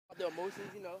the emotions,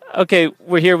 you know. Okay,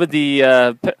 we're here with the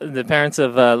parents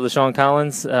of Leshon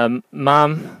Collins,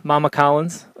 Mama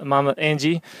Collins, Mama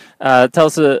Angie. Tell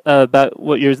us about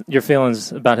what your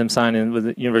feelings about him signing with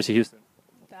the University of Houston.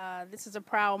 This is a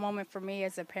proud moment for me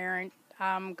as a parent.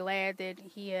 I'm glad that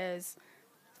he has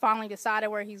finally decided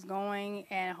where he's going,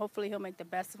 and hopefully he'll make the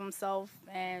best of himself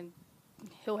and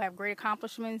he'll have great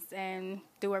accomplishments and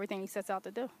do everything he sets out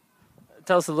to do.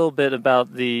 Tell us a little bit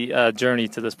about the journey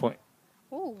to this point.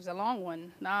 Ooh, it was a long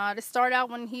one. This started out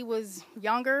when he was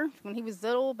younger, when he was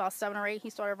little, about 7 or 8. He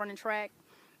started running track,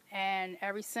 and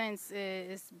ever since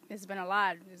it's been a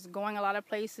lot. It's going a lot of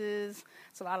places.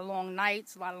 It's a lot of long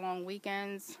nights, a lot of long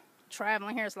weekends.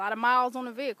 Traveling here, it's a lot of miles on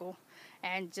the vehicle,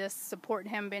 and just supporting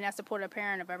him, being that supportive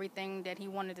parent of everything that he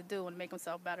wanted to do and make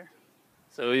himself better.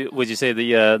 So, would you say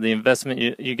the investment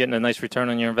you're getting a nice return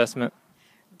on your investment?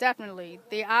 Definitely.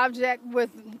 The object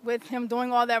with him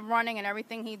doing all that running and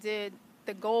everything he did,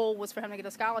 the goal was for him to get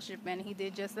a scholarship, and he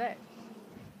did just that.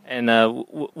 And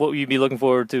what will you be looking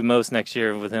forward to most next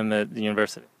year with him at the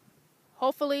university?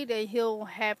 Hopefully that he'll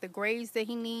have the grades that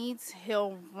he needs.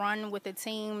 He'll run with a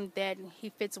team that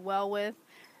he fits well with,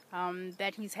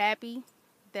 that he's happy,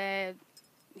 that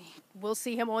we'll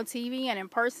see him on TV and in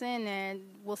person, and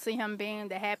we'll see him being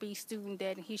the happy student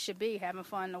that he should be, having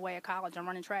fun away at college and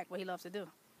running track, what he loves to do.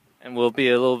 And will it be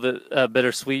a little bit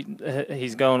bittersweet?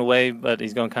 He's going away, but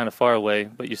he's going kind of far away,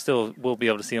 but you still will be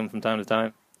able to see him from time to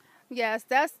time. Yes,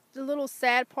 that's the little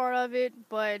sad part of it,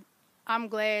 but I'm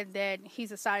glad that he's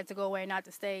decided to go away, not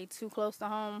to stay too close to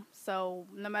home. So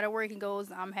no matter where he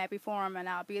goes, I'm happy for him, and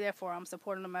I'll be there for him,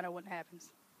 support him no matter what happens.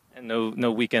 And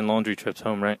no weekend laundry trips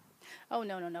home, right? Oh,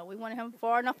 no, no, no. We want him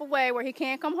far enough away where he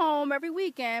can't come home every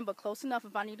weekend, but close enough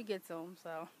if I need to get to him.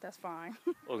 So that's fine.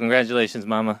 Well, congratulations,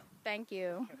 Mama. Thank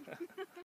you.